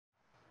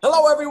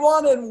Hello,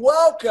 everyone, and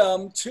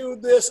welcome to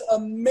this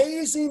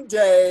amazing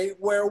day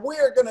where we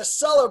are going to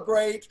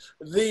celebrate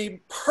the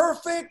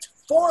perfect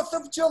 4th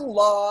of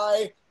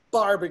July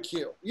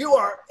barbecue. You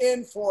are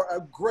in for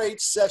a great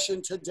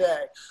session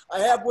today. I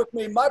have with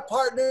me my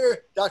partner,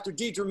 Dr.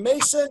 Deedra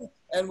Mason,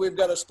 and we've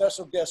got a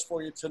special guest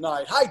for you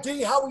tonight. Hi,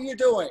 Dee. How are you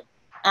doing?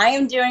 I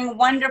am doing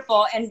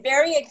wonderful and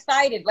very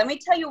excited. Let me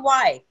tell you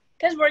why.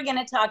 Because we're going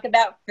to talk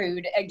about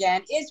food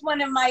again. It's one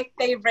of my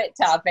favorite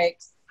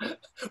topics.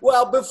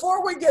 Well,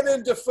 before we get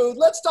into food,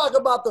 let's talk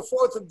about the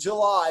 4th of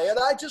July. And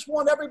I just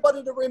want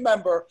everybody to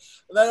remember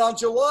that on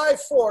July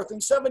 4th in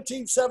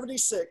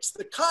 1776,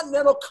 the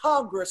Continental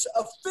Congress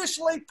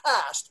officially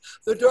passed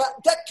the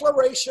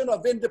Declaration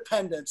of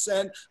Independence.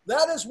 And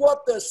that is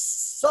what the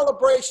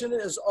celebration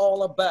is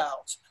all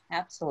about.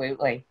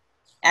 Absolutely.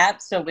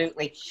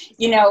 Absolutely.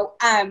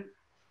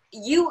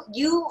 You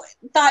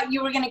thought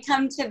you were going to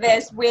come to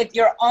this with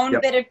your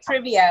own bit of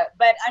trivia,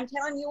 but I'm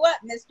telling you what,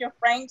 Mr.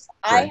 Franks,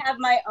 I have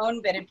my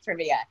own bit of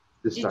trivia.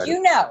 Did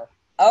you know?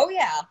 Oh,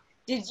 yeah.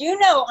 Did you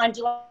know on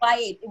July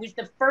 8th, it was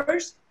the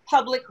first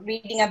public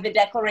reading of the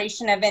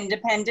Declaration of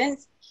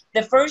Independence?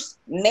 The first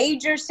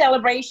major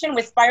celebration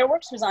with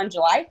fireworks was on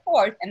July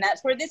 4th, and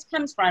that's where this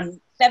comes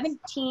from,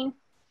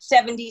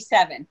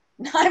 1777.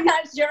 I'm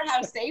not sure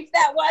how safe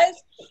that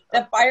was,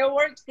 the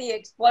fireworks, the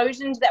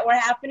explosions that were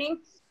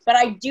happening. But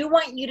I do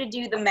want you to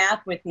do the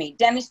math with me.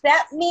 Dennis,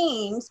 that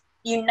means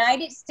the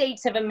United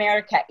States of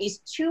America is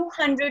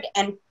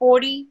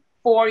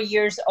 244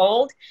 years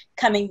old,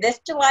 coming this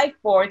July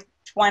 4th,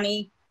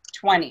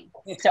 2020.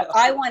 So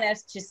I want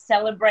us to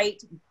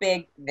celebrate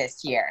big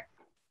this year.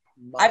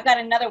 I've got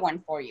another one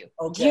for you.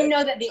 Okay. Do you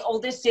know that the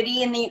oldest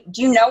city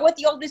do you know what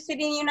the oldest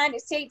city in the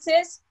United States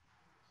is?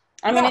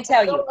 I'm going to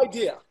tell you. No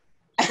idea.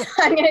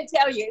 I'm going to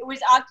tell you, it was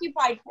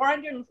occupied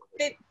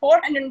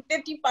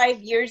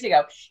 455 years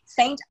ago,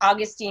 St.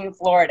 Augustine,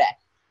 Florida.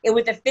 It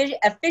was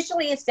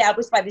officially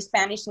established by the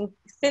Spanish in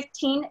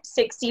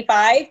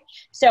 1565.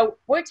 So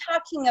we're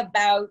talking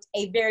about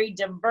a very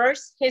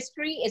diverse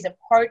history as a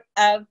part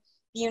of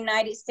the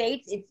United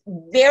States. It's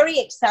very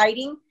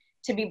exciting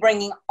to be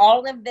bringing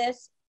all of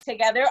this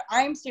together.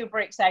 I'm super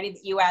excited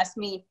that you asked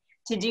me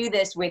to do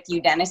this with you,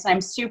 Dennis.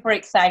 I'm super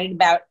excited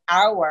about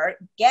our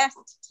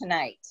guest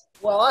tonight.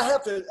 Well, I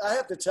have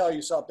to tell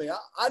you something.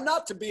 I'm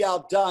not to be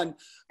outdone.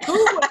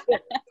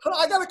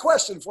 I got a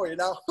question for you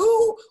now.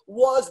 Who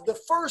was the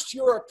first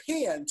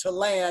European to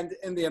land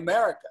in the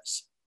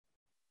Americas?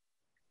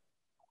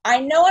 I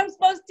know I'm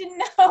supposed to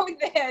know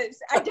this.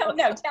 I don't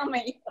know. Tell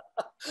me.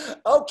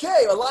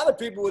 Okay, a lot of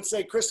people would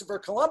say Christopher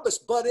Columbus,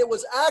 but it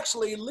was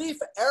actually Leif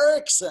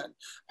Erikson.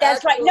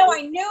 That's right. No,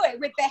 I knew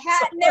it with the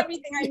hat and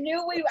everything. I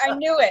knew it.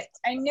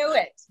 I knew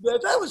it.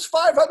 That was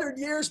 500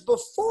 years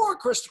before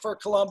Christopher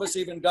Columbus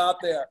even got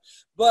there.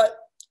 But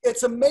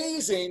it's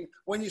amazing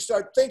when you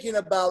start thinking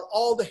about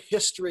all the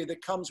history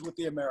that comes with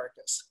the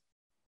Americas.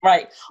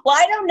 Right. Well,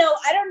 I don't know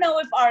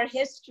if our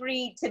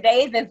history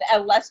today is as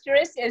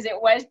illustrious as it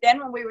was then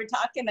when we were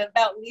talking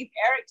about Leif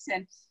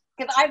Erikson,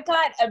 because I've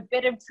got a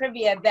bit of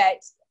trivia that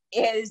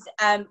is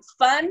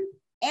fun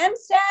and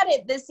sad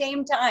at the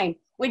same time.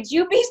 Would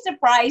you be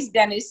surprised,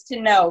 Dennis, to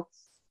know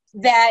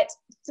that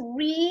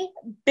 3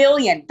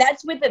 billion,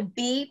 that's with a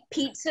B,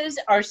 pizzas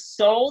are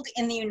sold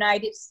in the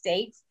United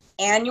States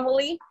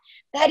annually?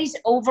 That is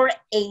over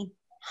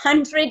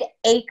 100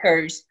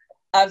 acres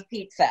of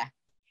pizza.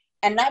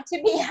 And not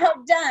to be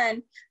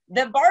outdone,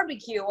 the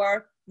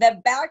barbecuer,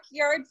 the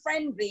backyard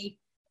friendly,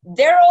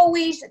 they're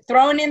always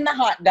throwing in the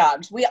hot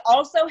dogs. We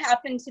also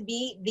happen to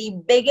be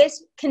the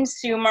biggest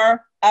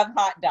consumer of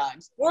hot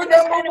dogs. We're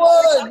number one.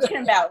 What we're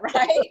talking about,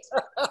 right?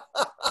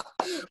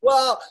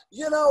 Well,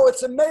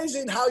 it's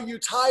amazing how you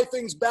tie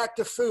things back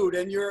to food,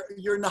 and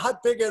you're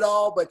not big at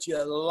all, but you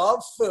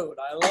love food.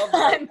 I love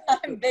that.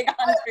 I'm big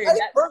on food. I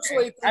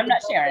personally, I'm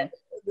not sharing.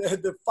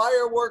 The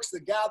fireworks, the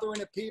gathering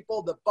of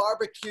people, the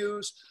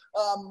barbecues,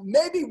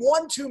 maybe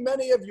one too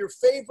many of your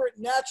favorite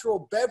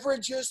natural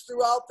beverages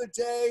throughout the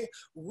day,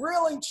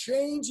 really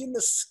changing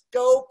the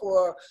scope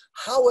or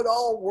how it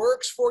all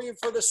works for you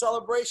for the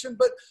celebration.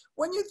 But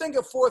when you think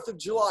of 4th of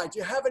July, do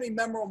you have any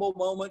memorable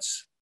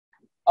moments?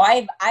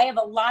 I have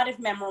a lot of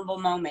memorable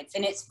moments.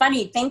 And it's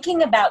funny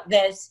thinking about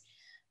this.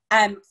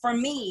 For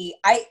me,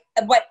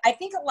 what I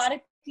think a lot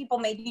of people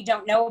maybe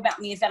don't know about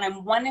me is that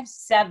I'm one of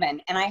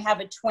 7 and I have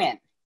a twin.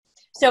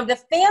 So the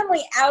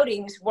family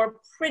outings were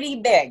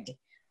pretty big,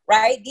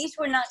 right? These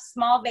were not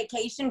small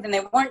vacations and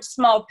they weren't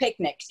small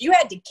picnics. You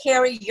had to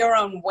carry your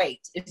own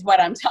weight is what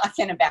I'm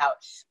talking about.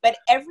 But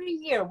every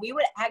year we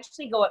would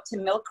actually go up to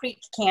Mill Creek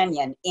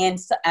Canyon in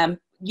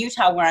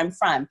Utah, where I'm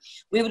from.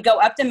 We would go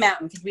up the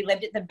mountain because we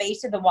lived at the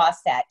base of the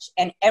Wasatch.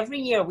 And every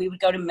year we would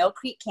go to Mill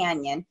Creek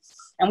Canyon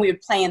and we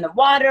would play in the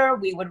water.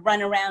 We would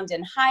run around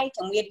and hike.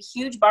 And we had a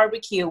huge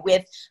barbecue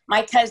with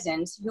my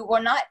cousins who were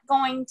not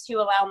going to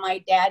allow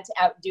my dad to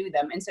outdo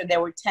them. And so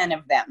there were 10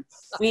 of them.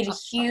 We had a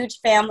huge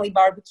family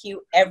barbecue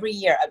every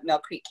year at Mill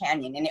Creek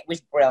Canyon. And it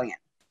was brilliant.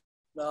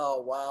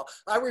 Oh, wow.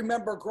 I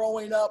remember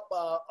growing up,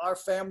 our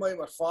family,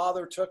 my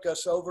father took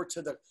us over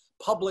to the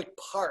public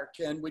park,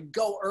 and we'd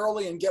go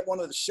early and get one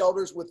of the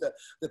shelters with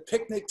the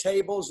picnic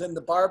tables and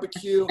the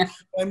barbecue.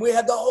 And we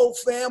had the whole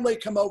family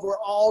come over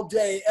all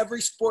day,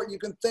 every sport you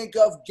can think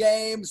of,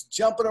 games,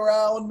 jumping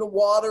around in the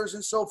waters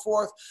and so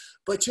forth.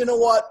 But you know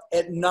what?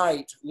 At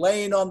night,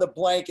 laying on the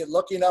blanket,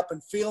 looking up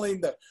and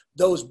feeling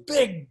those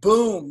big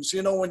booms,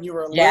 you know, when you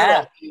were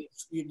little,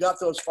 you got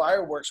those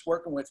fireworks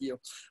working with you.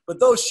 But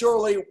those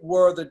surely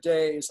were the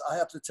days, I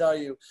have to tell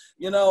you.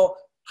 You know,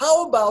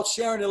 how about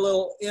sharing a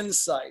little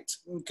insight,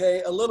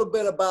 okay, a little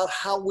bit about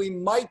how we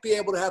might be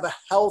able to have a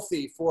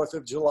healthy 4th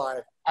of July?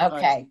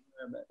 Okay.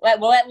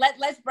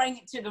 Let's bring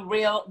it to the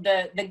real,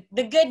 the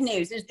good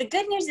news. The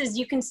good news is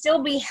you can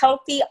still be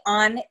healthy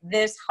on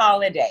this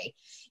holiday.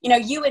 You know,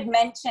 you had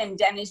mentioned,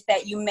 Dennis,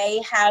 that you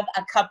may have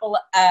a couple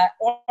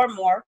or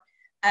more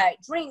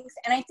drinks.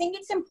 And I think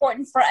it's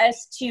important for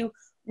us to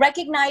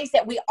recognize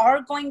that we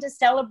are going to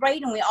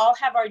celebrate, and we all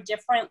have our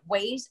different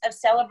ways of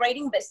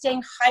celebrating, but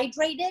staying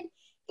hydrated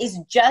is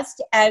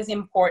just as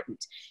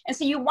important. And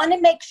so you want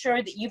to make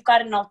sure that you've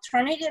got an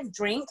alternative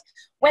drink,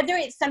 whether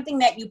it's something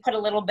that you put a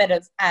little bit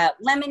of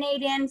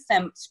lemonade in,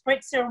 some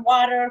spritzer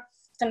water,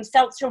 some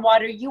seltzer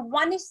water. You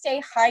want to stay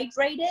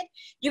hydrated.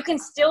 You can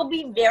still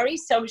be very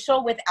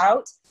social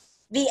without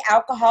the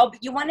alcohol,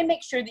 but you want to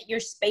make sure that you're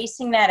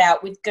spacing that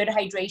out with good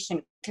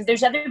hydration, because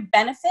there's other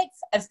benefits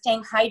of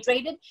staying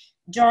hydrated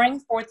during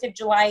 4th of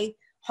July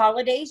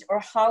holidays or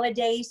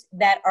holidays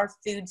that are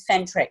food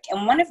centric.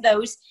 And one of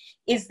those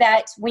is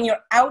that when you're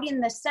out in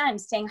the sun,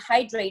 staying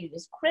hydrated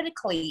is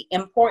critically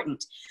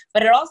important.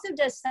 But it also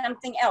does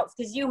something else,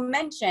 because you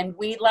mentioned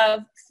we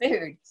love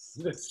food.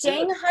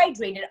 Staying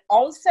hydrated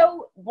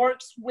also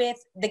works with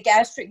the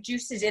gastric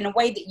juices in a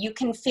way that you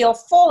can feel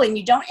full and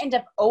you don't end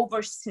up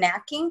over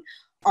snacking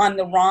on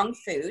the wrong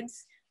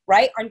foods,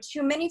 right? On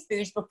too many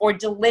foods before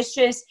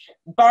delicious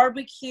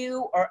barbecue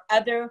or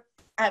other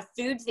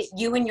foods that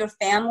you and your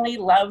family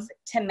love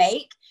to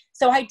make.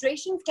 So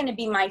hydration is going to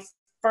be my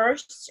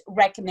first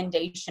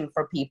recommendation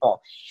for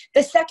people.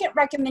 The second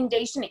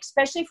recommendation,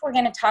 especially if we're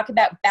going to talk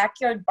about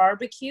backyard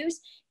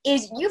barbecues,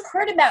 is you've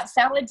heard about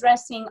salad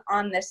dressing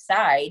on the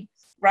side,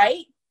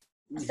 right?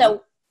 Mm-hmm.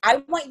 So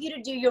I want you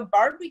to do your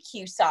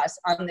barbecue sauce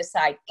on the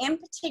side. In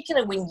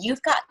particular, when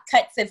you've got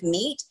cuts of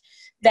meat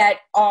that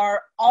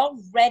are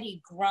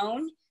already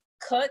grown,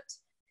 cooked,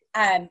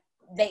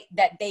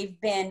 that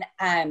they've been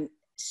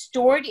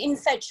stored in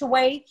such a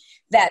way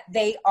that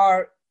they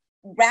are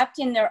wrapped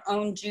in their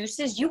own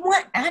juices, you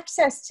want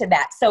access to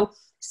that. So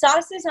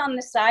sauces on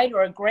the side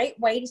are a great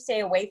way to stay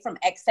away from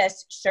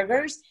excess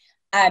sugars,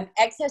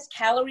 excess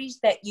calories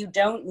that you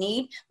don't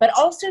need, but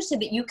also so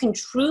that you can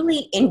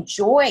truly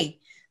enjoy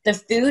the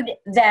food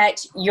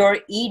that you're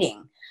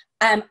eating.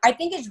 I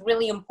think it's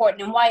really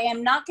important, and why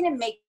I'm not going to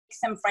make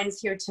some friends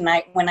here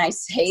tonight when I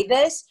say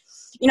this.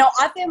 You know,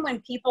 often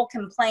when people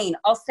complain,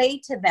 I'll say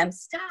to them,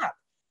 stop.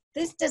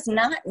 This does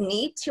not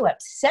need to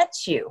upset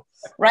you,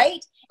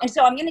 right? And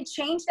so I'm going to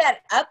change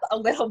that up a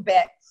little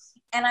bit.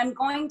 And I'm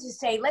going to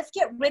say, let's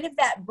get rid of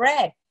that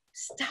bread.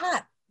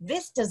 Stop.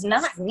 This does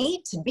not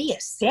need to be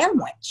a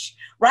sandwich,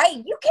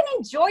 right? You can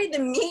enjoy the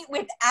meat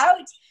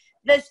without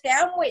the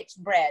sandwich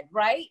bread,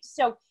 right?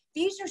 So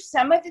these are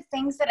some of the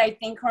things that I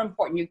think are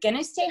important. You're going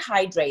to stay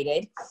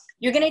hydrated.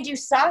 You're going to do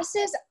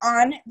sauces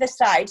on the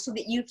side so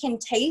that you can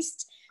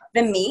taste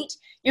the meat.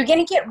 You're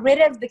going to get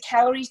rid of the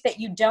calories that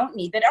you don't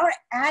need, that aren't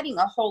adding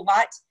a whole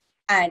lot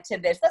to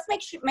this. Let's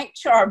make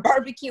sure our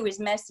barbecue is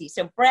messy.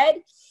 So bread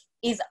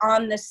is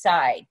on the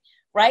side,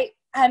 right?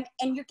 And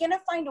you're going to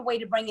find a way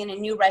to bring in a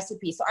new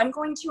recipe. So I'm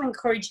going to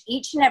encourage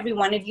each and every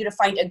one of you to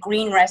find a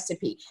green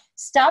recipe.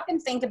 Stop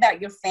and think about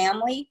your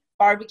family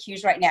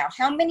barbecues right now.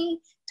 How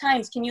many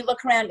times can you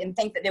look around and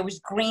think that there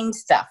was green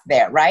stuff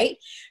there, right?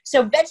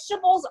 So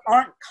vegetables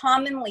aren't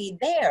commonly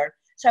there.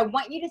 So I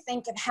want you to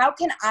think of, how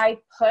can I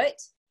put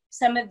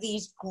some of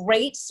these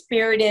great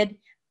spirited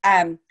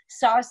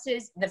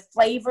sauces, the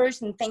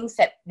flavors and things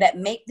that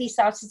make these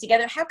sauces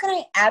together, how can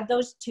I add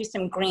those to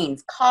some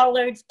greens,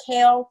 collards,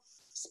 kale,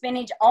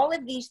 spinach, all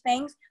of these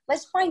things?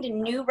 Let's find a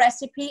new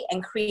recipe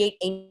and create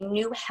a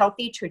new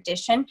healthy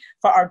tradition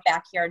for our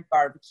backyard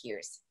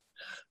barbecues.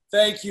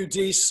 Thank you,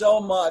 Dee,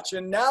 so much.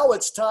 And now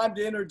it's time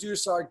to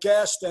introduce our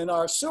guest and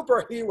our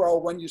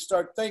superhero when you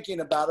start thinking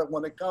about it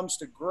when it comes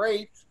to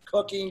great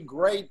cooking,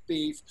 great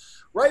beef.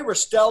 Ray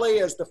Rastelli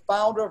is the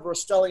founder of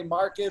Rastelli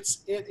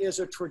Markets. It is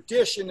a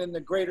tradition in the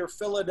greater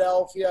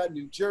Philadelphia,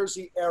 New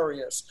Jersey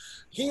areas.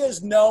 He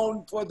is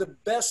known for the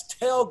best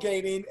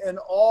tailgating in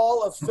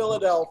all of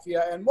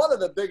Philadelphia and one of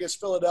the biggest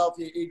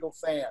Philadelphia Eagle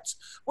fans.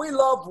 We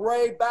love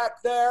Ray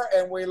back there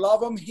and we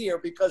love him here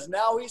because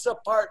now he's a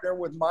partner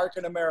with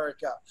Market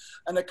America.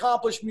 An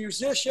accomplished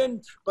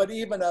musician, but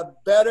even a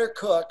better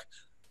cook.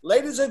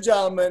 Ladies and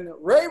gentlemen,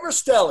 Ray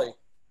Rastelli.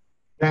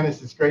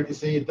 Dennis, it's great to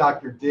see you.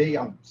 Dr. D,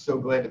 I'm so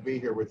glad to be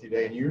here with you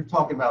today. And you're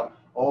talking about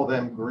all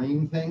them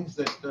green things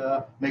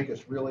that make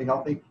us really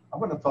healthy. I'm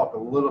going to talk a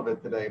little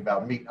bit today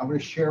about meat. I'm going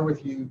to share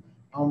with you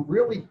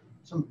really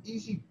some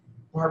easy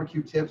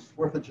barbecue tips,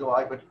 4th of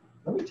July. But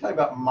let me tell you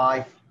about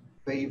my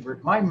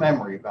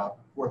memory about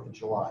 4th of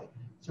July.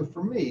 So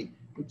for me,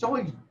 it's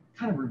always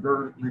kind of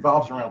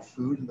revolves around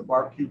food and the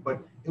barbecue, but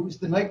it was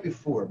the night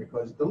before,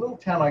 because the little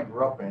town I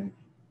grew up in,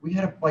 we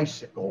had a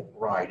bicycle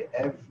ride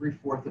every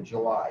 4th of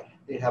July.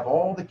 They'd have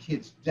all the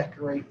kids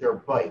decorate their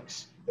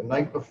bikes the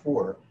night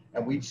before,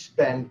 and we'd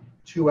spend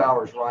 2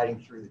 hours riding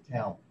through the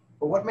town.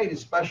 But what made it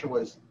special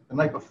was the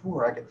night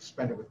before, I got to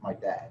spend it with my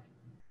dad,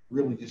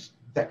 really just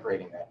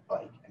decorating that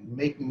bike and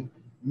making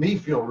me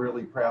feel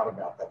really proud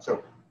about that.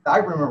 So I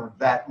remember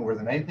that more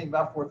than anything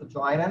about 4th of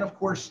July. And then, of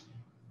course,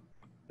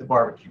 the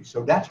barbecue.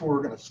 So that's where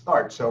we're going to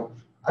start. So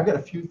I've got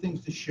a few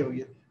things to show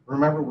you.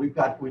 Remember, we've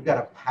got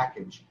a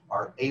package,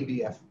 our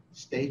ABF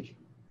steak,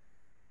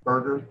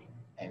 burger,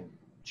 and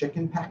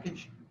chicken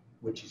package,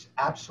 which is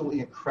absolutely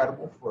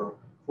incredible for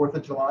 4th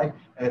of July.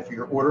 And if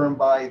you're ordering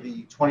by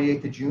the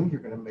 28th of June,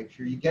 you're going to make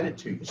sure you get it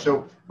to you.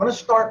 So I'm going to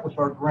start with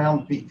our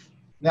ground beef.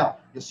 Now,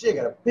 you'll see I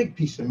got a big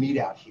piece of meat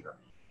out here,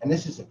 and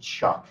this is a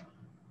chuck,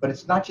 but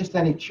it's not just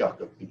any chuck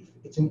of beef.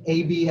 It's an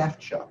ABF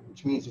chuck,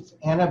 which means it's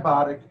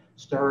antibiotic,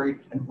 steroid,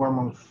 and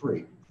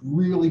hormone-free.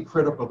 Really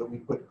critical that we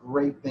put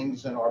great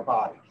things in our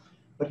body.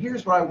 But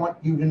here's what I want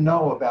you to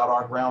know about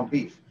our ground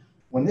beef.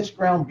 When this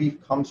ground beef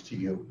comes to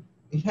you,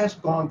 it has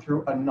gone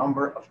through a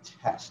number of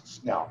tests.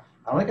 Now,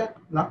 I'm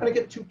not going to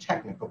get too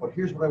technical, but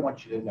here's what I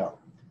want you to know.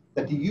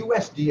 That the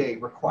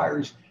USDA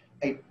requires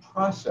a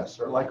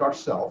processor like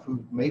ourselves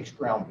who makes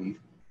ground beef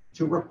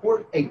to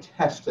report a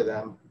test to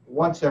them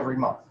once every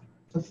month.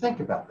 So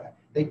think about that.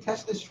 They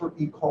test this for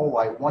E.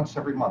 coli once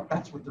every month.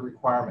 That's what the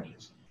requirement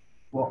is.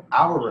 Well,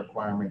 our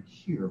requirement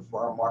here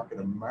for our Market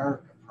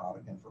America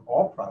product and for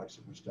all products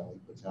that Rastelli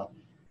puts out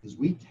is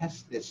we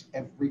test this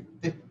every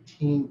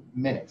 15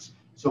 minutes.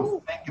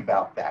 So think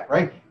about that,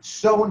 right?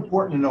 So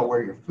important to know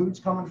where your food's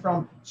coming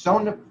from. So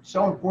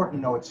important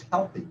to know it's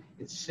healthy,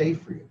 it's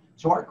safe for you.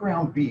 So our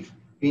ground beef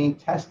being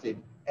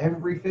tested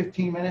every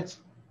 15 minutes,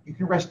 you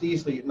can rest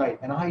easily at night,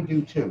 and I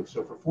do too.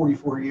 So for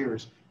 44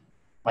 years,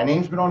 my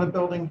name's been on the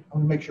building.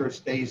 I'm gonna make sure it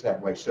stays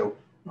that way. So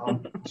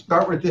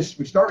start with this.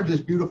 We start with this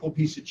beautiful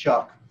piece of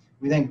chuck.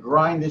 We then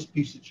grind this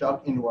piece of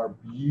chuck into our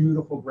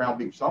beautiful ground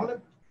beef. So I'm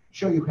gonna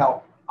show you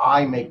how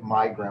I make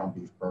my ground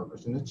beef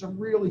burgers, and it's a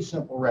really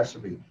simple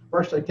recipe.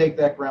 First, I take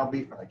that ground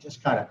beef and I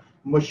just kind of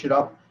mush it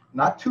up.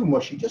 Not too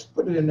mushy, just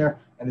put it in there,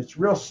 and it's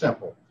real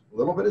simple. A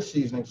little bit of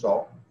seasoning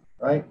salt,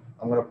 right?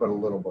 I'm gonna put a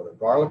little bit of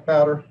garlic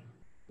powder,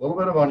 a little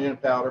bit of onion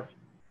powder,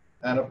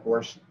 and of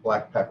course,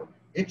 black pepper.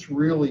 It's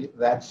really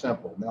that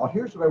simple. Now,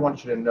 here's what I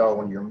want you to know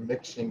when you're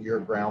mixing your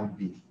ground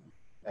beef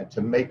and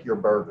to make your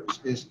burgers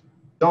is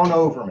don't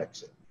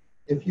overmix it.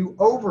 If you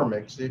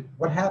overmix it,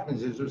 what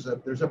happens is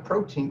there's a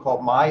protein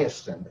called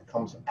myosin that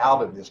comes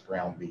out of this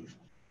ground beef,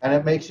 and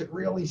it makes it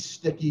really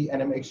sticky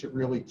and it makes it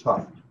really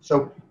tough.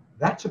 So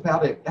that's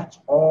about it. That's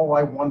all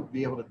I want to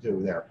be able to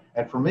do there.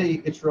 And for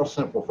me, it's real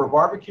simple. For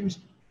barbecues,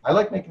 I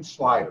like making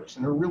sliders,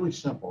 and they're really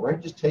simple,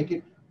 right? Just take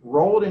it,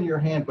 roll it in your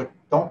hand, but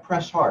don't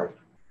press hard.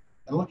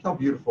 And look how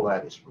beautiful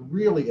that is.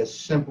 Really as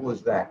simple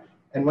as that.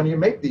 And when you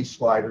make these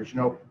sliders, you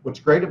know, what's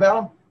great about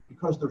them?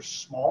 Because they're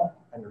small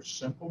and they're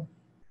simple,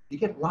 you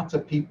get lots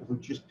of people who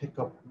just pick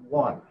up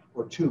one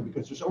or two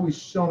because there's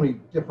always so many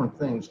different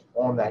things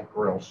on that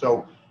grill.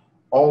 So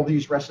all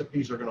these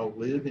recipes are going to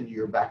live in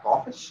your back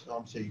office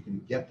so you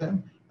can get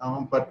them.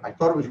 But I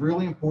thought it was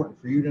really important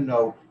for you to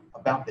know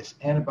about this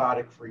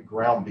antibiotic-free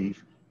ground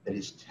beef that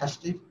is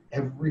tested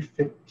every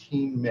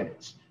 15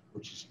 minutes,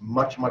 which is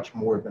much, much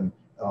more than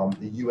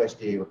the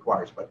USDA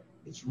requires, but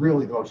it's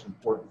really the most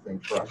important thing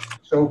for us.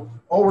 So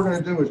all we're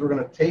going to do is we're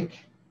going to take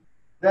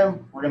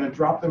them, we're going to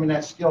drop them in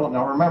that skillet.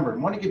 Now remember,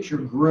 you want to get your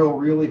grill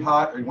really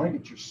hot, or you want to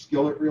get your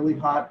skillet really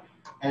hot.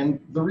 And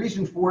the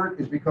reason for it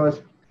is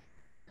because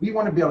we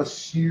want to be able to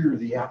sear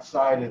the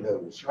outside of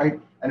those, right?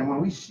 And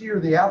when we sear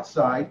the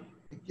outside,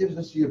 it gives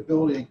us the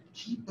ability to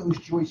keep those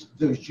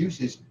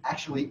juices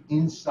actually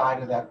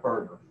inside of that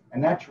burger.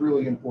 And that's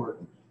really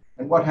important.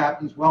 And what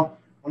happens? Well,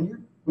 when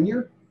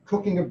you're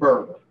cooking a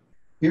burger,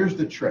 here's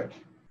the trick.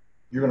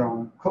 You're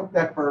going to cook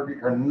that burger.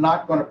 You're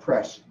not going to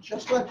press.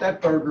 Just let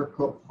that burger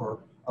cook for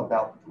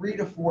about 3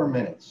 to 4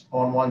 minutes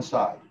on one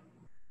side.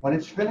 When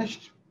it's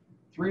finished,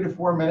 3 to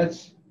 4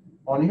 minutes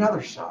on the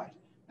other side.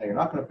 Now, you're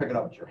not going to pick it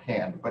up with your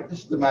hand, but this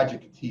is the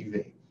magic of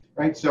TV,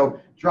 right? So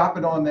drop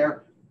it on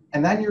there,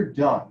 and then you're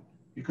done.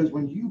 Because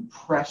when you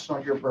press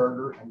on your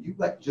burger and you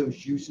let those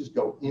juices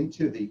go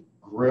into the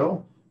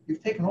grill,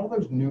 you've taken all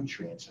those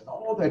nutrients and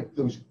all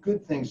those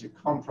good things that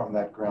come from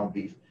that ground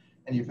beef,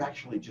 and you've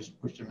actually just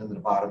pushed them into the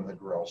bottom of the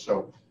grill.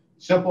 So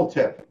simple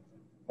tip,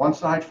 one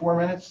side 4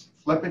 minutes,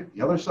 flip it,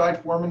 the other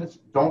side 4 minutes,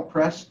 don't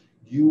press.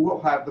 You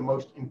will have the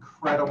most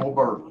incredible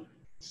burger.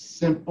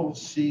 Simple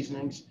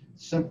seasonings,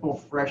 simple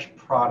fresh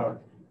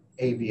product,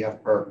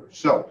 ABF burger.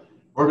 So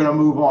we're going to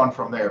move on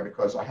from there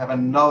because I have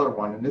another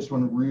one, and this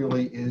one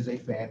really is a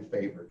fan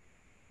favorite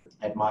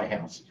at my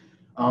house.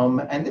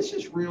 And this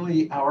is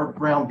really our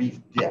ground beef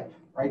dip,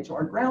 right? So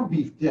our ground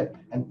beef dip,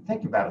 and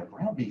think about it,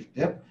 ground beef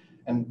dip.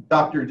 And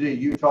Dr. D,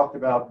 you talked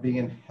about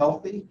being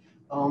healthy.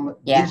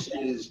 Yeah. This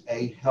is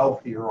a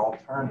healthier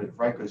alternative,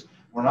 right? Because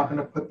we're not going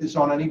to put this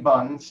on any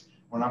buns.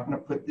 We're not going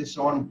to put this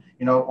on,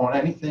 on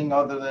anything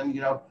other than,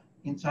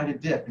 inside a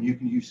dip. And you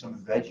can use some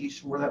veggies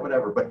for that,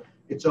 whatever. But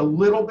it's a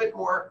little bit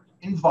more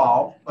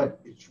involved, but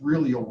it's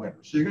really a winner.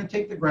 So you're going to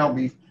take the ground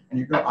beef, and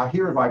you're going to,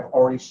 here I've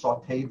already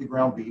sauteed the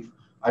ground beef.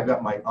 I've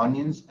got my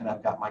onions and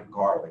I've got my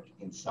garlic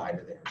inside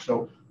of there.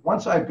 So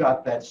once I've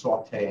got that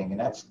sauteing, and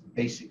that's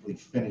basically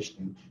finished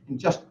in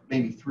just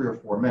maybe 3 or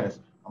 4 minutes,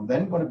 I'm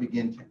then going to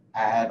begin to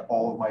add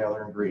all of my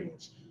other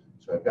ingredients.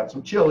 So I've got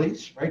some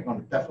chilies, right? I'm going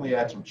to definitely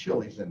add some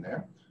chilies in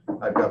there.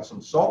 I've got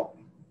some salt.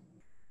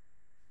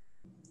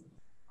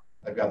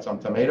 I've got some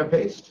tomato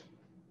paste.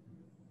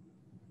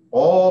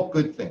 All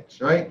good things,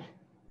 right?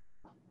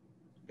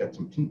 Got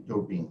some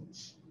pinto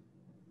beans.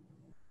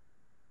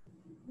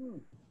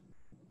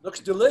 Looks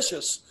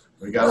delicious.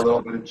 We got a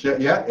little bit of chip,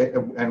 yeah,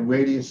 and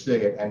wait till you see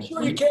it. And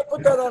sure, you can't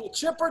put that on a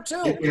chipper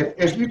too.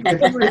 If you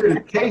were to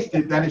taste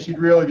it, then it should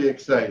really be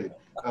excited.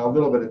 A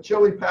little bit of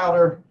chili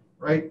powder,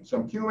 right?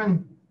 Some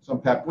cumin,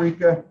 some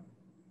paprika,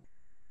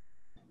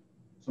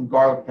 some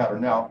garlic powder.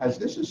 Now, as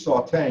this is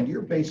sauteing,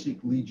 you're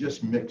basically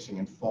just mixing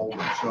and folding.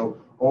 So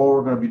all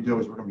we're going to be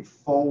doing is we're going to be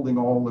folding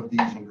all of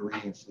these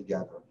ingredients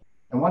together.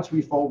 And once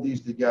we fold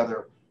these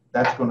together,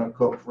 that's going to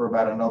cook for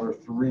about another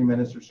 3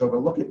 minutes or so.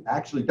 But look at,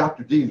 actually,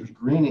 Dr. D, there's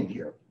green in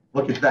here.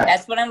 Look at that.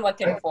 That's what I'm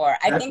looking for.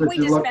 I think we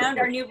just found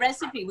our new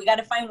recipe. We got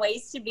to find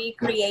ways to be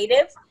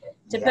creative,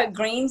 to put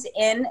greens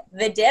in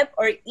the dip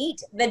or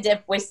eat the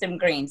dip with some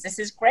greens. This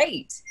is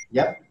great.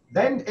 Yep.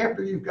 Then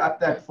after you've got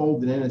that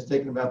folded in, it's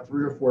taken about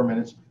 3 or 4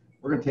 minutes,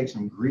 we're going to take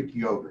some Greek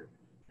yogurt,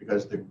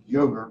 because the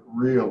yogurt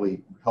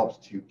really helps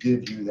to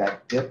give you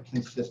that dip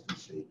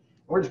consistency.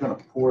 We're just going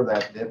to pour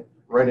that dip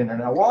right in there.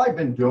 Now, while I've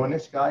been doing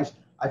this, guys,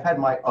 I've had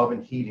my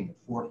oven heating at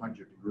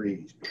 400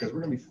 degrees because we're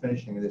going to be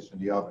finishing this in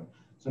the oven.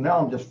 So now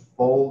I'm just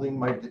folding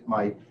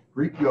my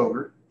Greek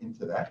yogurt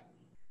into that.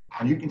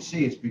 And you can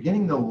see it's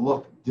beginning to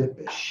look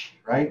dipish,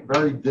 right?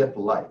 Very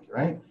dip-like,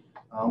 right?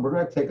 We're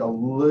going to take a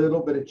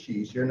little bit of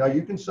cheese here. Now,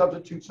 you can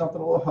substitute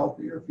something a little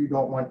healthier if you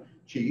don't want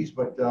cheese,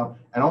 but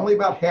and only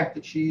about half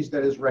the cheese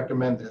that is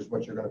recommended is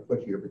what you're going to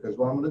put here, because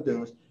what I'm going to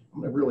do is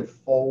I'm going to really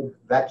fold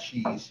that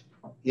cheese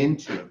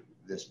into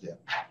this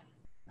dip.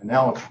 And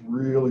now it's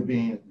really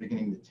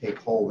beginning to take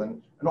hold.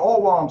 And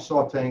all while I'm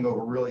sauteing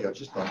over really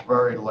just a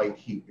very light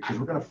heat, because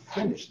we're going to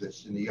finish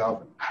this in the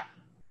oven.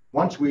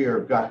 Once we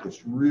have got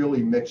this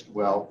really mixed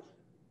well,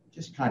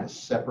 just kind of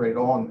separate it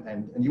all.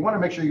 And you want to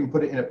make sure you can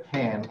put it in a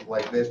pan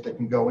like this that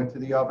can go into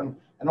the oven.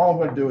 And all I'm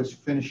going to do is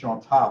finish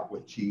on top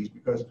with cheese,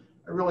 because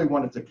I really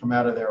want it to come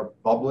out of there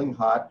bubbling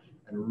hot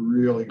and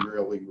really,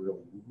 really, really,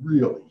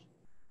 really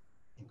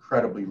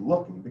incredibly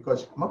looking,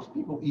 because most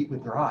people eat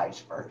with their eyes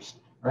first.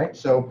 Right,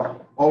 so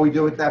all we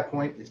do at that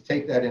point is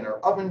take that in our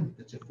oven.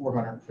 It's at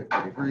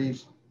 450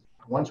 degrees.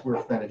 Once we're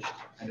finished,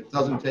 and it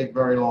doesn't take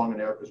very long in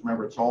there, because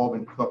remember, it's all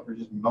been cooked. We're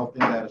just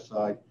melting that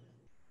aside.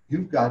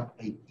 You've got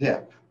a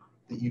dip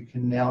that you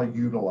can now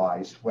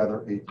utilize,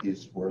 whether it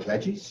is for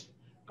veggies,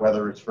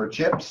 whether it's for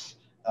chips,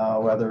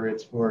 whether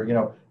it's for,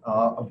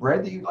 a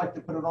bread that you'd like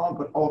to put it on,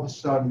 but all of a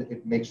sudden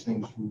it makes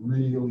things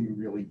really,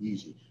 really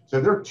easy.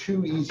 So there are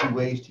 2 easy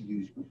ways to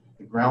use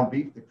the ground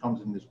beef that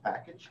comes in this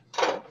package.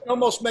 You can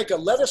almost make a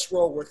lettuce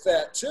roll with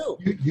that too.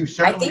 You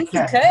certainly I think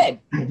can.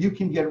 you could. You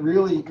can get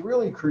really,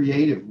 really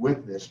creative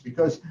with this,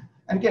 because,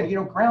 and again,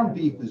 ground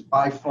beef is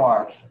by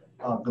far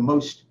the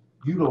most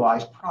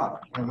utilized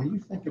product. And when you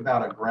think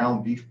about a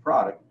ground beef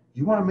product,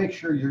 you want to make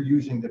sure you're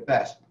using the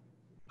best.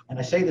 And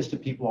I say this to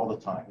people all the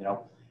time,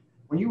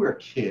 when you were a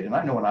kid, and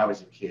I know when I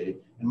was a kid,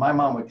 and my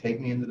mom would take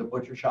me into the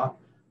butcher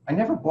shop, I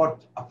never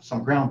bought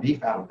some ground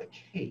beef out of the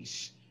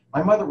case.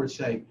 My mother would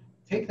say,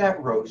 take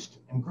that roast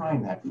and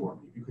grind that for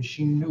me, because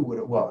she knew what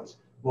it was.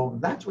 Well,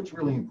 that's what's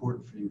really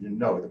important for you to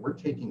know, that we're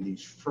taking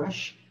these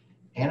fresh,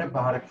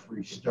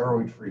 antibiotic-free,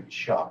 steroid-free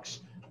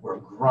chucks. We're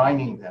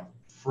grinding them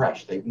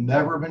fresh. They've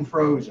never been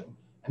frozen.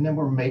 And then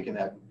we're making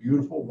that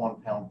beautiful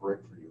 1-pound brick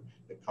for you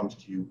that comes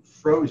to you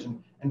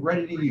frozen and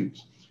ready to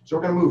use. So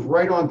we're going to move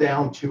right on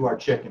down to our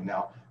chicken.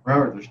 Now,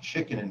 remember, there's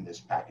chicken in this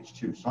package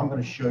too. So I'm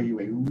going to show you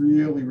a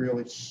really,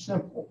 really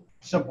simple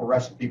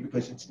recipe,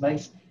 because it's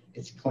nice,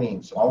 it's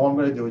clean. So all I'm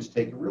going to do is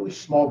take a really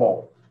small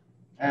bowl,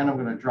 and I'm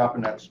going to drop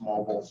in that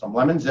small bowl some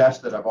lemon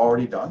zest that I've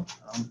already done.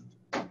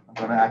 I'm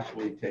going to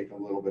actually take a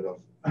little bit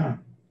of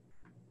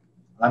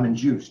lemon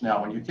juice.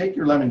 Now, when you take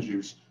your lemon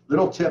juice,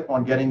 little tip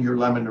on getting your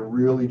lemon to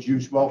really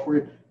juice well for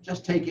you,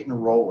 just take it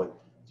and roll it.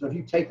 So if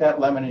you take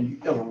that lemon and you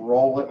just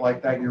roll it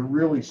like that, you're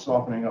really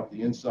softening up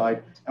the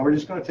inside. And we're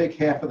just going to take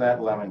half of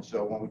that lemon.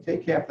 So when we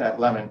take half that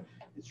lemon,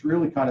 it's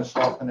really kind of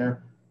soft in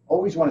there.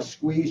 Always want to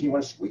squeeze. You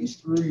want to squeeze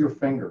through your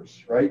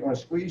fingers, right? You want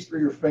to squeeze through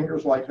your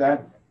fingers like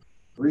that.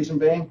 The reason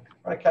being,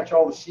 I want to catch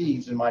all the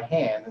seeds in my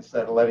hand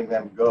instead of letting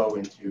them go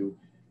into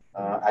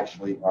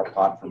actually our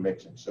pot for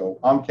mixing. So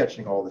I'm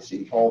catching all the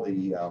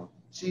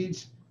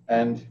seeds,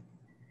 and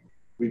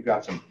we've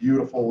got some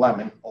beautiful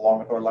lemon along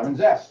with our lemon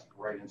zest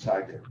right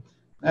inside there.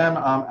 Then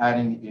I'm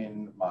adding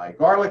in my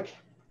garlic,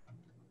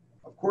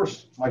 of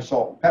course, my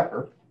salt and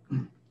pepper, a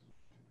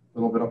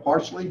little bit of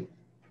parsley,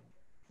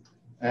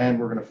 and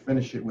we're going to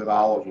finish it with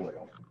olive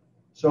oil.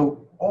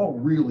 So all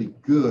really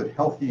good,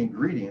 healthy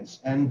ingredients,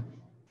 and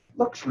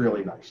looks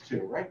really nice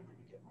too, right?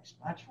 Get my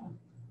spatula.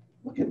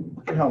 Look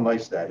at how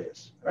nice that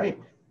is, right?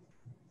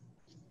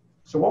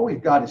 So all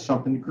we've got is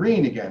something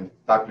green again,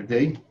 Dr.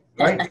 D,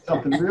 right?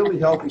 Something really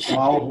healthy, some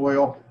olive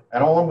oil,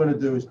 and all I'm going to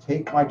do is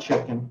take my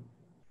chicken,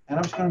 and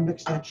I'm just going to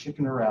mix that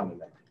chicken around in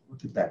there.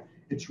 Look at that.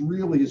 It's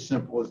really as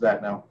simple as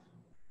that. Now,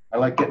 I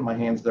like getting my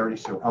hands dirty,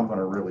 so I'm going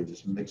to really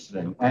just mix it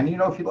in. And, you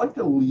know, if you'd like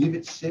to leave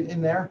it sit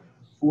in there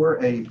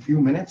for a few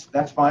minutes,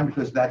 that's fine,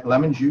 because that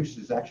lemon juice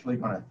is actually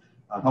going to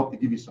help to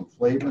give you some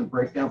flavor and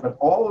breakdown. But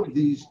all of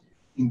these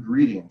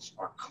ingredients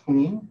are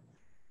clean,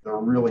 they're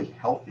really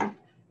healthy,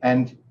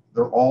 and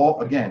they're all,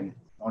 again,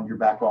 on your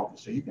back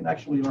office. So you can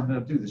actually learn how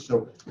to do this.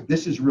 So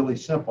this is really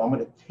simple. I'm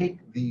going to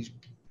take these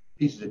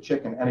pieces of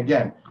chicken, and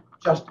again,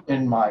 just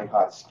in my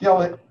hot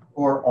skillet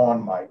or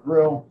on my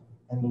grill,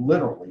 and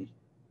literally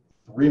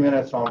 3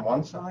 minutes on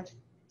one side,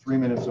 3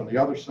 minutes on the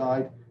other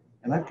side,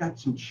 and I've got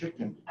some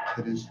chicken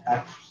that is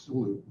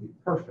absolutely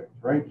perfect,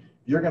 right?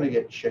 You're going to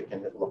get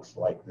chicken that looks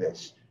like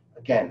this.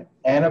 Again,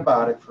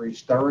 antibiotic-free,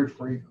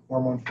 steroid-free,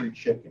 hormone-free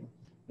chicken.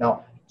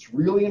 Now, it's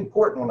really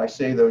important when I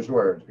say those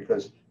words,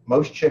 because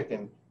most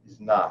chicken is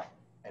not,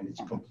 and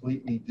it's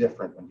completely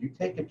different. When you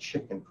take a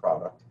chicken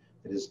product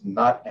that is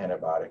not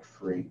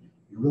antibiotic-free,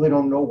 you really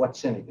don't know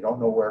what's in it. You don't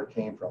know where it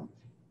came from.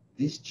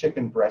 These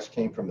chicken breasts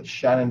came from the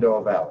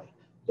Shenandoah Valley.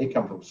 They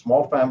come from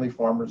small family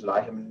farmers that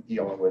I have been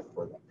dealing with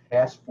for the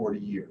past 40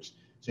 years.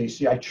 So you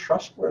see, I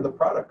trust where the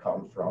product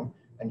comes from,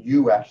 and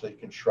you actually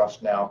can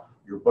trust now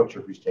your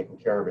butcher who's taking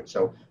care of it.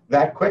 So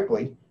that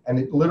quickly, and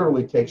it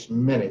literally takes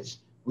minutes,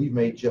 we've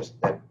made just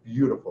that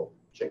beautiful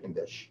chicken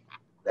dish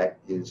that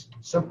is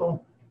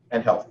simple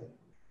and healthy.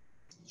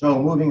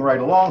 So moving right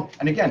along,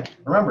 and again,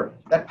 remember,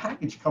 that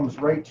package comes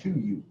right to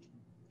you,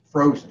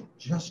 frozen,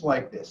 just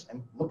like this.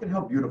 And look at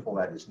how beautiful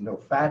that is. No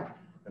fat,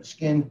 no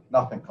skin,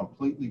 nothing,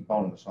 completely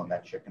boneless on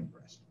that chicken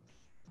breast.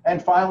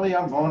 And finally,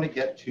 I'm going to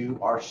get to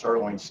our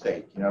sirloin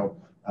steak. You know,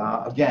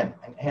 again,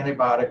 an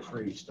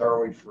antibiotic-free,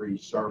 steroid-free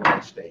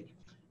sirloin steak.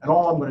 And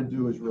all I'm going to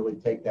do is really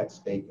take that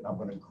steak and I'm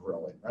going to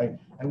grill it, right?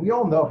 And we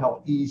all know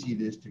how easy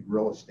it is to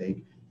grill a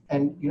steak.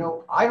 And, you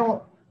know, I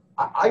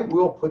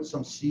will put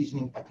some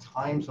seasoning at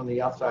times on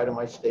the outside of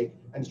my steak,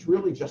 and it's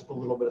really just a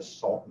little bit of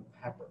salt and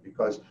pepper,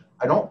 because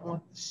I don't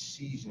want the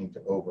seasoning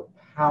to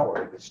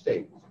overpower the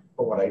steak.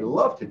 But what I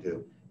love to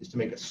do is to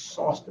make a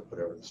sauce to put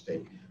over the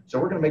steak. So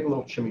we're going to make a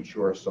little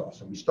chimichurri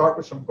sauce, and we start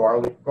with some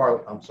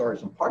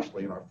some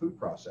parsley in our food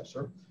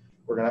processor.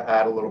 We're going to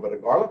add a little bit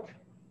of garlic,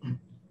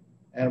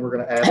 and we're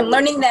going to add. I'm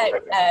learning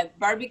that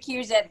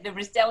barbecues at the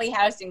Rastelli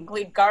house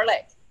include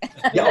garlic.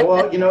 Yeah,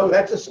 well, you know,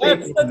 that's a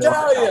staple. That's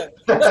Italian.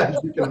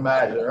 As you can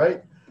imagine,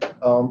 right?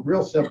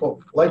 Real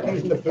simple. Like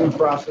using the food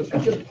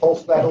processor, just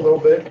pulse that a little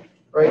bit,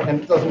 right?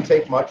 And it doesn't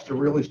take much to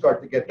really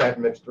start to get that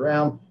mixed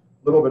around.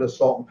 A little bit of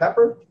salt and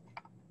pepper,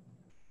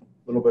 a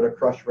little bit of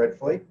crushed red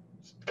flakes.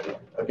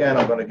 Again,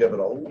 I'm going to give it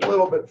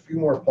a few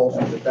more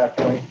pulses at that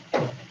point.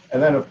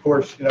 And then, of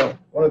course, you know,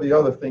 one of the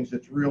other things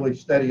that's really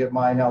steady at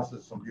my house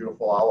is some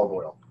beautiful olive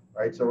oil,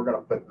 right? So we're going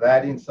to put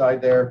that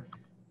inside there,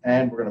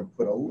 and we're going to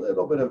put a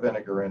little bit of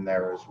vinegar in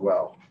there as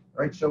well,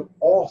 right? So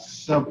all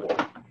simple,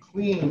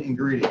 clean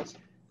ingredients.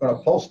 Going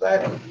to pulse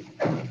that,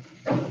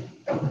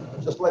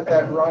 just let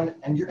that run,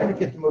 and you're going to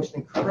get the most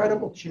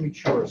incredible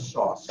chimichurri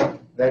sauce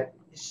that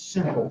is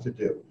simple to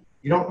do.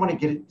 You don't want to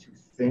get it too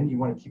thin. You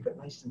want to keep it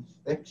nice and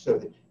thick so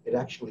that it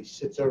actually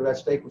sits over that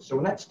steak. So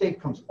when that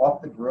steak comes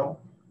off the grill,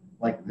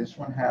 like this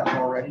one has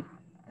already,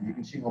 and you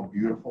can see how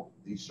beautiful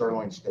these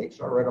sirloin steaks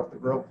are right off the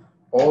grill,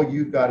 all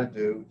you've got to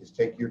do is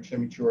take your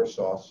chimichurri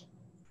sauce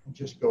and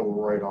just go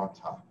right on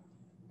top.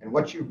 And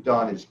what you've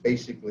done is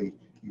basically,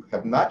 you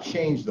have not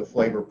changed the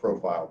flavor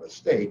profile of the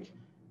steak,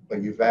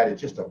 but you've added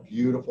just a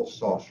beautiful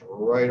sauce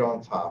right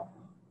on top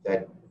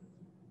that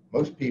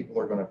most people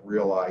are going to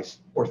realize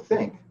or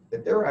think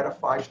that they're at a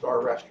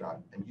 5-star restaurant,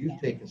 and you've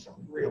taken some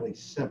really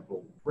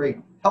simple, great,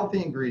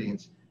 healthy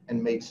ingredients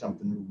and made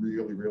something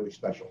really, really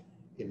special.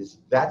 It is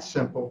that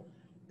simple.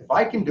 If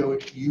I can do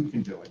it, you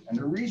can do it. And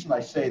the reason I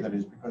say that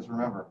is because,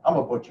 remember, I'm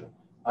a butcher.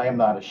 I am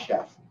not a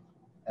chef.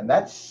 And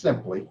that's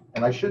simply,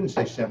 and I shouldn't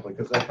say simply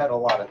because I've had a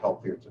lot of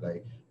help here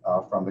today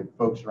from the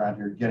folks around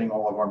here getting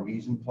all of our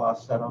mise en place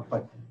set up.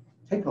 But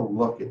take a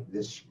look at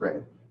this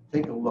spread.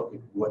 Take a look at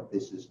what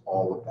this is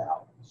all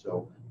about.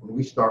 So when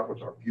we start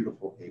with our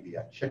beautiful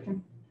ABF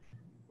chicken,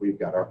 we've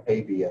got our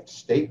ABF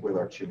steak with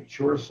our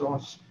chimichurri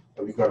sauce,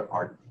 and we've got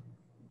our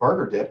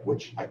burger dip,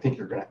 which I think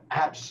you're going to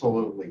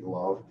absolutely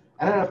love.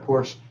 And then, of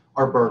course,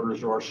 our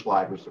burgers or our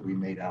sliders that we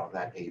made out of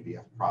that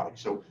ABF product.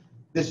 So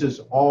this is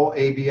all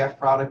ABF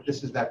product.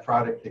 This is that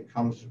product that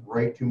comes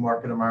right to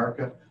Market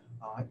America.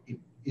 It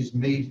is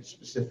made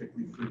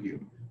specifically for you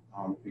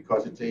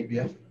because it's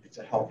ABF. It's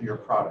a healthier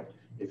product.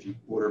 If you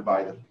order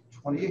by the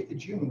 28th of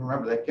June,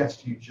 remember that gets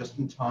to you just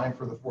in time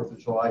for the 4th of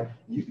July. And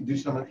you can do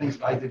some of the things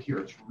that I did here.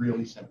 It's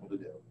really simple to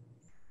do.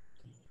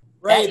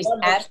 Ray, That is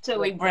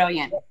absolutely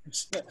brilliant.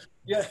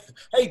 yeah.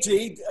 Hey,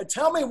 Dee,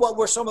 tell me what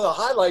were some of the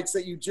highlights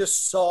that you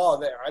just saw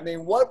there? I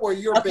mean, what were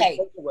your big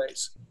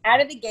takeaways? Out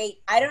of the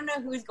gate, I don't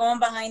know who's going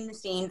behind the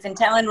scenes and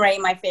telling Ray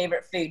my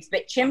favorite foods,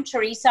 but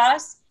chimichurri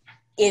sauce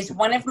is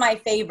one of my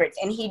favorites.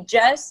 And he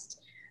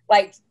just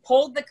like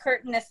pulled the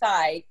curtain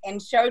aside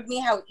and showed me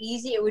how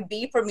easy it would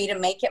be for me to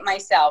make it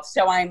myself.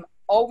 So I'm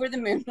over the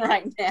moon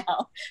right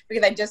now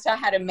because I just saw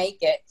how to make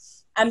it.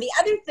 The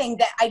other thing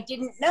that I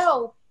didn't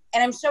know,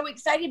 and I'm so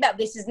excited about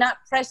this, is not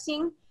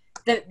pressing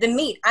the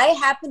meat. I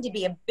happen to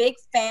be a big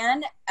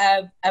fan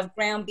of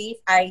ground beef.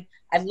 I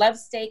love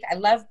steak. I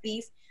love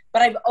beef.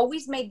 But I've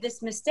always made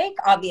this mistake,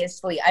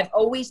 obviously. I've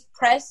always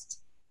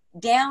pressed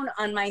down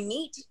on my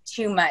meat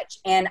too much.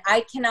 And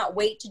I cannot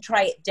wait to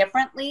try it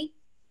differently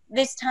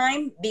this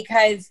time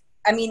because,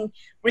 I mean,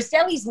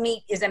 Rastelli's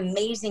meat is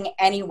amazing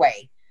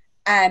anyway.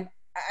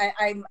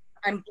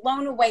 I'm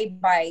blown away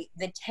by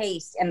the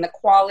taste and the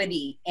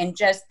quality and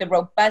just the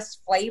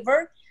robust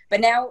flavor. But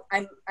now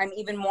I'm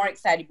even more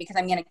excited because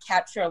I'm going to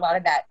capture a lot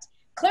of that,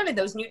 clearly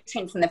those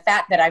nutrients from the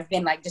fat that I've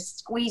been like just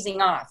squeezing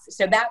off.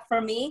 So that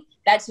for me,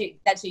 that's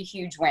a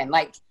huge win.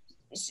 Like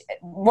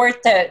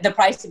worth the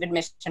price of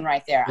admission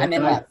right there. Yeah, I'm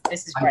in love.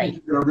 This is great. I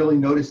think you're going to really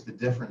notice the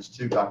difference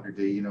too, Dr.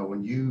 D. You know,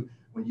 when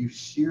you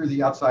sear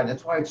the outside, and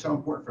that's why it's so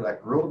important for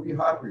that grill to be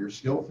hot or your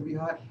skillet to be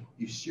hot.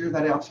 You sear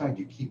that outside,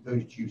 you keep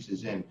those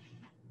juices in.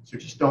 So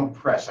just don't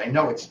press. I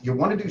know you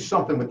want to do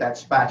something with that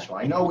spatula.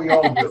 I know we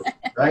all do,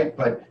 right?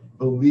 But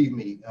believe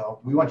me,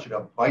 we want you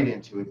to bite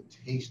into it and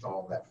taste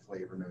all that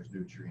flavor and those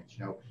nutrients,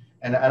 you know.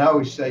 And I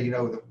always say, you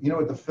know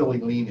what the Philly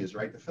lean is,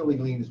 right? The Philly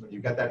lean is when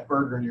you've got that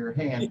burger in your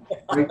hand,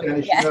 right down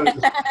as you notice.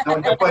 Now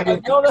when you bite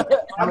into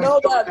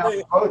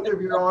both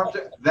of your arms,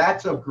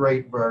 that's a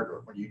great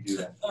burger when you do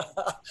that.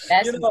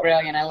 That's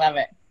brilliant. I love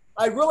it.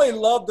 I really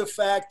love the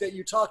fact that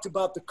you talked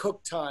about the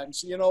cook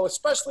times, you know,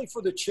 especially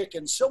for the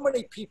chicken. So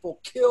many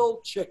people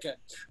kill chicken.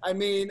 I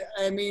mean,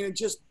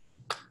 just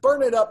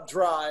burn it up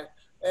dry.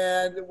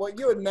 And what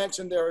you had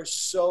mentioned there is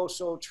so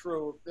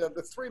true.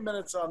 The 3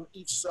 minutes on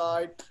each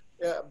side,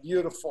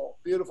 beautiful,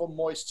 beautiful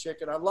moist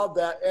chicken. I love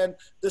that. And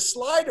the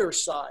slider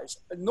size.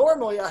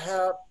 Normally I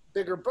have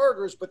bigger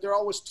burgers, but they're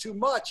always too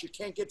much. You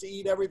can't get to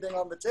eat everything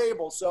on the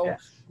table. So yeah.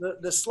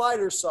 the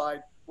slider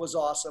side was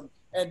awesome.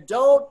 And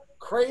don't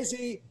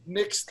crazy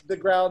mix the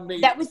ground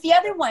meat. That was the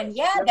other one.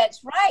 Yeah,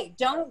 that's right.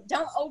 Don't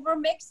over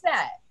mix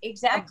that.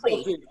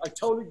 Exactly. I'm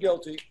totally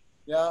guilty.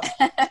 Yeah.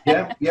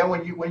 yeah.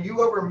 When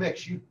you over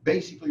mix, you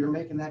basically are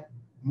making that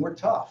more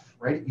tough,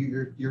 right?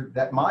 You're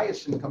that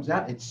myosin comes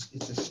out. It's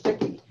a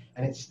sticky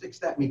and it sticks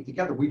that meat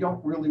together. We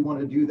don't really want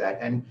to do that.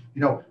 And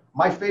you know,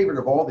 my favorite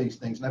of all these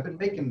things, and I've been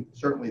making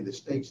certainly the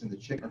steaks and the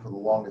chicken for the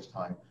longest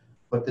time.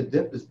 But the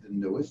dip is the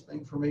newest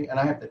thing for me. And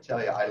I have to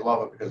tell you, I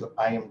love it because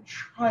I am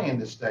trying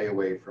to stay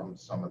away from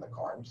some of the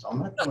carbs. I'm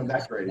not doing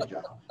that great a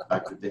job,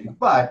 Dr. D.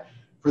 But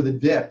for the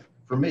dip,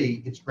 for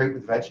me, it's great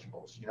with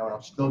vegetables, you know, and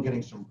I'm still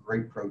getting some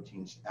great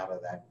proteins out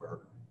of that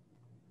burger.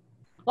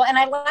 Well, and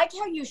I like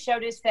how you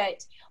showed us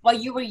that while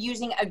you were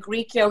using a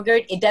Greek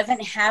yogurt, it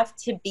doesn't have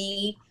to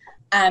be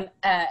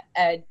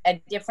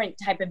a different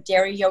type of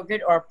dairy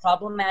yogurt or a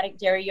problematic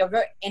dairy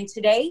yogurt. And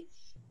today,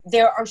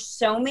 there are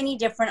so many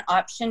different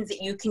options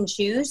that you can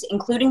choose,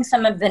 including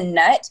some of the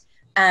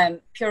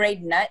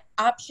pureed nut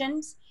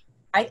options.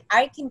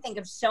 I can think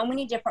of so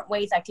many different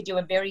ways I could do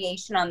a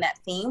variation on that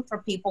theme for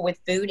people with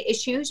food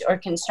issues or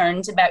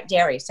concerns about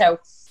dairy. So,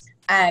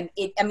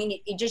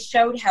 it just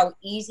showed how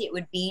easy it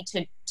would be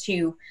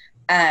to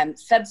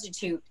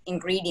substitute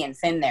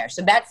ingredients in there.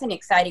 So that's an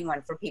exciting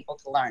one for people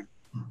to learn.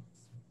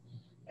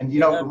 And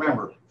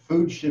remember,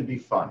 food should be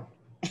fun.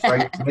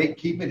 Right?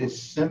 Keep it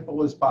as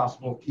simple as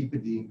possible. Keep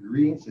the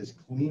ingredients as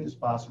clean as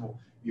possible.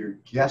 Your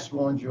guests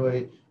will enjoy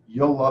it.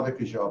 You'll love it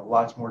because you'll have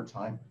lots more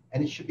time.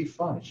 And it should be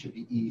fun. It should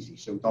be easy.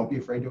 So don't be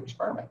afraid to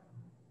experiment.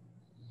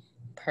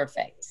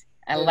 Perfect.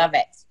 I love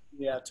it.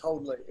 Yeah,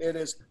 totally. It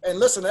is. And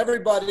listen,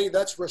 everybody,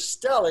 that's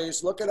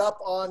Rastelli's. Look it up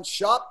on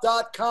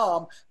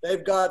shop.com.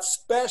 They've got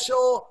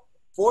special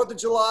 4th of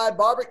July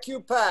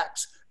barbecue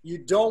packs. You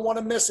don't want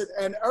to miss it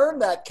and earn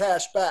that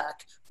cash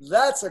back.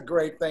 That's a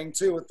great thing,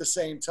 too, at the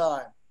same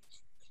time.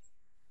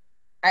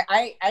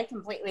 I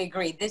completely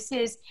agree.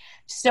 There's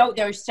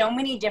so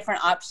many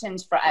different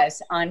options for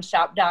us on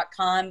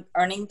shop.com,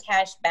 earning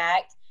cash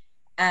back.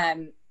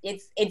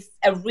 It's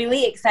a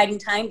really exciting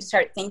time to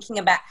start thinking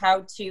about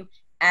how to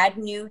add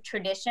new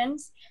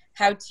traditions,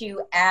 how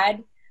to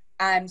add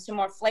some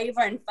more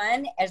flavor and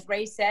fun. As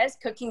Ray says,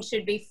 cooking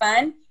should be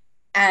fun.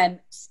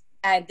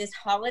 This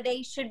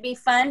holiday should be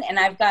fun. And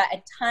I've got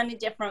a ton of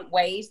different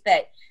ways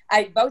that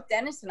both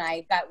Dennis and I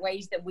have got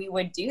ways that we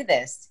would do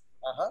this.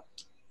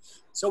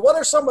 So what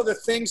are some of the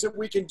things that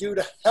we can do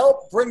to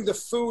help bring the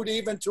food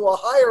even to a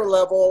higher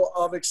level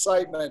of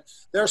excitement?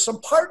 There are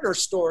some partner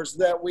stores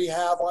that we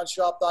have on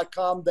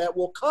shop.com that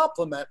will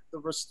complement the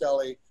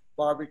Rastelli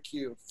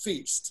barbecue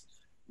feast.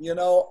 You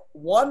know,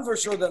 one for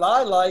sure that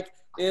I like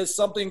is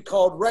something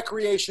called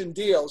Recreation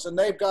Deals, and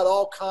they've got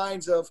all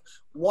kinds of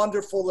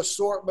wonderful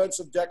assortments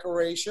of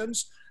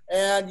decorations.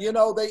 And, you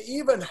know, they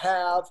even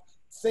have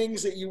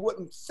things that you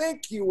wouldn't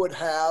think you would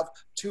have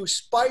to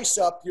spice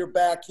up your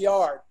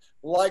backyard,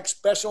 like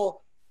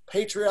special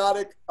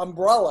patriotic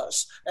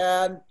umbrellas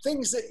and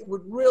things that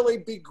would really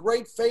be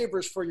great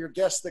favors for your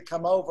guests that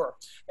come over.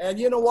 And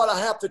you know what, I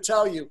have to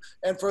tell you,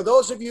 and for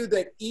those of you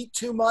that eat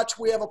too much,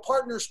 we have a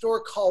partner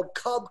store called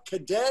Cub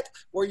Cadet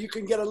where you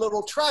can get a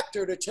little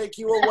tractor to take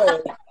you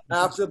away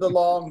after the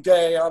long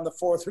day on the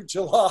 4th of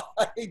July.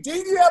 Dee, do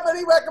you have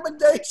any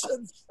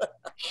recommendations?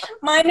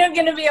 Mine are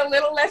going to be a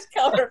little less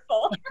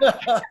colorful.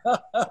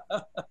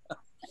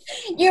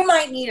 You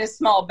might need a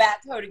small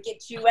backhoe to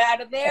get you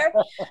out of there.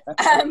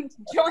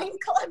 Join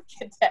Club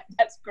Cadet.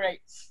 That's great.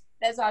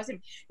 That's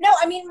awesome. No,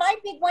 I mean, my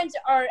big ones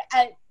are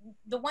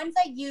the ones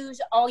I use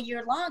all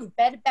year long,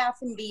 Bed Bath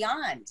 &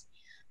 Beyond.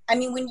 I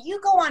mean, when you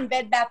go on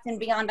Bed Bath &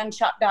 Beyond on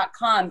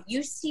shop.com,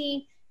 you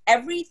see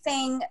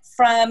everything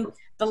from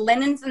the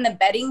linens and the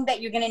bedding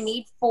that you're going to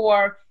need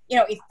for, you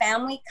know, a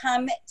family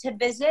come to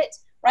visit,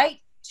 right?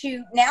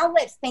 To now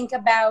let's think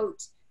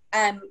about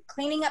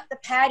cleaning up the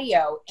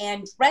patio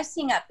and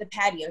dressing up the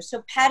patio.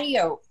 So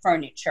patio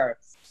furniture,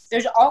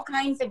 there's all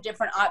kinds of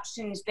different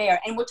options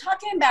there. And we're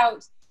talking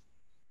about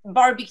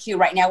barbecue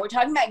right now. We're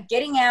talking about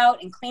getting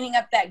out and cleaning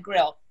up that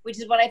grill, which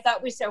is what I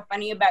thought was so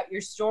funny about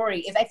your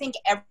story is I think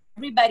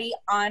everybody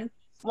on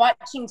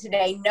watching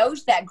today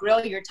knows that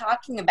grill you're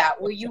talking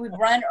about where you would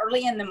run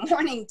early in the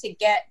morning to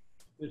get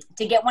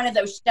one of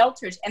those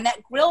shelters, and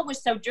that grill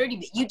was so dirty,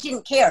 but you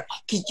didn't care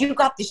because you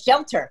got the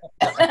shelter.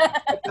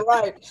 That's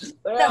right.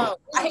 Yeah.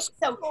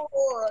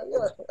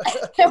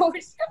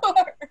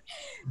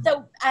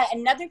 So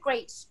another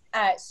great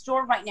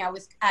store right now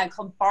is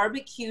called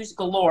Barbecues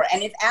Galore,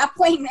 and it's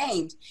aptly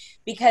named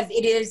because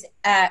it is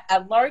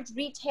a large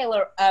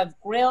retailer of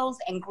grills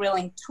and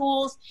grilling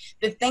tools,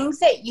 the things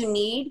that you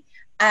need,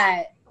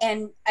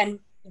 and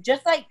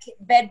just like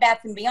Bed Bath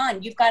 &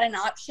 Beyond, you've got an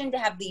option to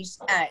have these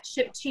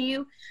shipped to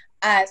you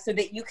so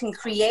that you can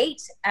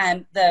create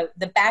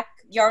the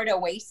backyard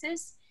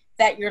oasis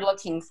that you're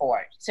looking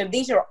for. So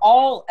these are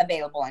all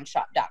available on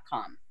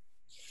shop.com.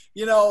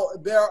 You know,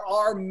 there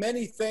are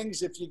many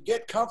things if you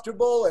get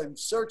comfortable and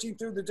searching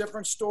through the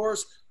different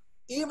stores.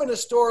 Even a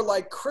store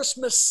like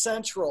Christmas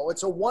Central,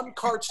 it's a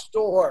one-cart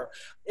store.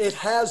 It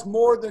has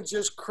more than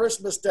just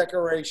Christmas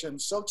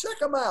decorations, so check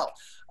them out.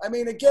 I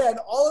mean, again,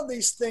 all of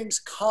these things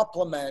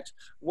complement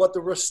what the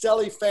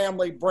Rastelli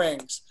family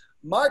brings.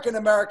 Market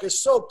America is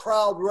so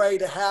proud, Ray,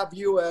 to have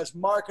you as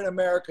Market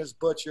America's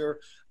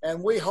butcher,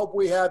 and we hope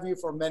we have you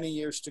for many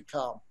years to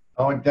come.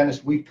 Oh, and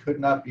Dennis, we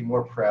could not be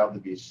more proud to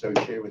be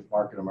associated with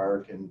Market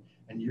America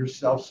and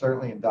yourself,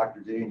 certainly, and Dr.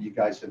 D, and you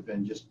guys have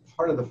been just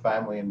part of the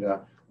family, and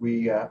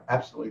we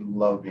absolutely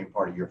love being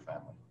part of your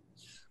family.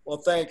 Well,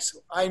 thanks.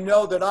 I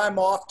know that I'm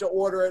off to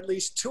order at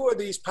least 2 of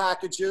these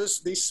packages,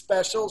 these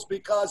specials,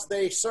 because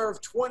they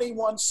serve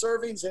 21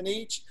 servings in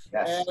each.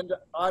 Yes. And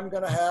I'm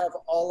going to have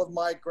all of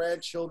my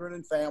grandchildren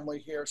and family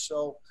here.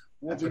 So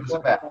we'll be working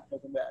on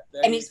that.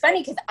 And it's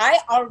funny because I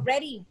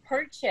already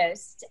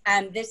purchased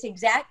this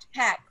exact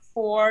pack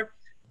for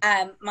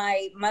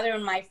my mother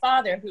and my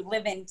father who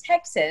live in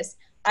Texas.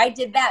 I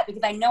did that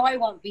because I know I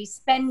won't be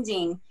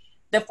spending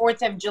the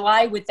 4th of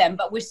July with them,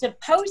 but we're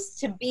supposed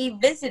to be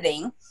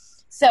visiting.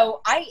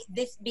 So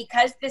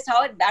because this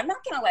holiday, I'm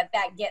not going to let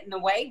that get in the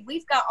way.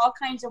 We've got all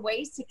kinds of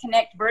ways to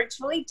connect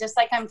virtually, just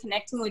like I'm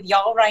connecting with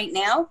y'all right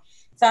now.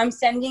 So I'm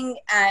sending,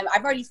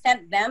 I've already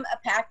sent them a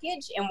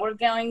package, and we're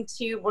going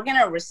to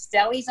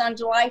Rastelli's on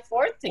July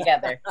 4th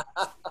together.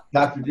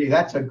 Dr. D,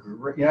 that's a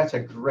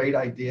great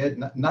idea.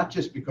 Not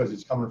just because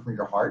it's coming from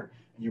your heart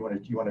and you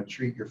want to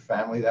treat your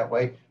family that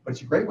way, but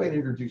it's a great way to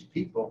introduce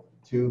people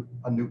to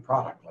a new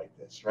product like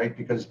this, right?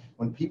 Because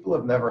when people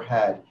have never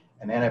had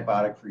an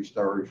antibiotic-free,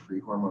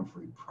 steroid-free,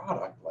 hormone-free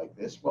product like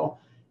this,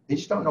 well, they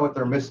just don't know what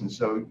they're missing.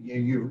 So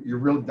you're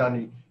really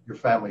done your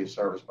family a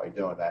service by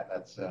doing that.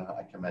 That's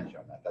I commend you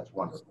on that. That's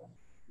wonderful.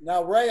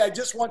 Now, Ray, I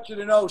just want you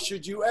to know,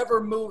 should you ever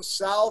move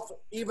south,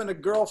 even a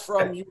girl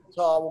from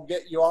Utah will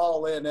get you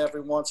all in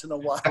every once in a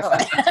while.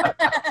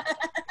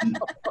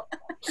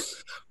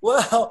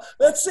 Well,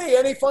 let's see.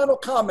 Any final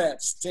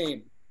comments,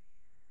 team,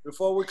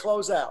 before we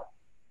close out?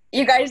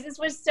 You guys, this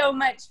was so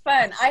much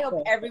fun. I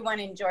hope everyone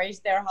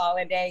enjoys their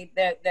holiday,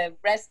 the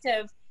rest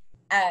of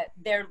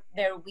their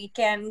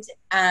weekend,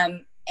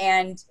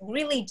 and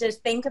really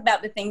just think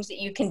about the things that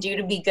you can do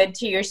to be good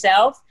to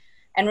yourself.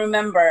 And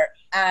remember,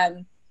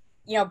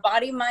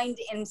 body, mind,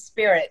 and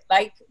spirit.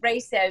 Like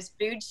Ray says,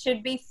 food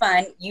should be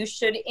fun. You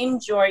should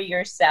enjoy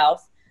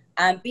yourself.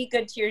 Be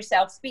good to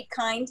yourself. Speak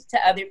kind to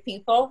other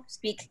people.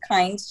 Speak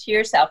kind to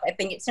yourself. I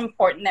think it's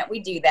important that we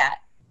do that.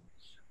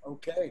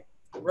 Okay.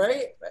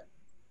 Ray?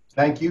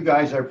 Thank you,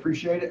 guys. I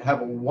appreciate it.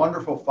 Have a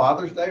wonderful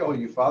Father's Day, all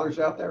you fathers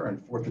out there,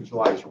 and 4th of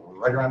July is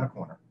right around the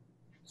corner.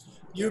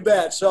 You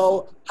bet.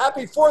 So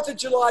happy 4th of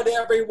July to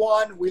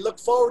everyone. We look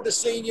forward to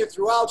seeing you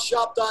throughout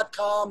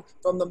shop.com.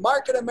 From the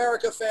Market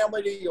America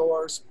family to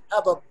yours.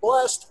 Have a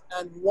blessed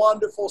and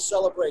wonderful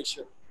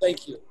celebration.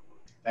 Thank you.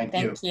 Thank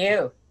you. Thank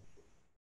you.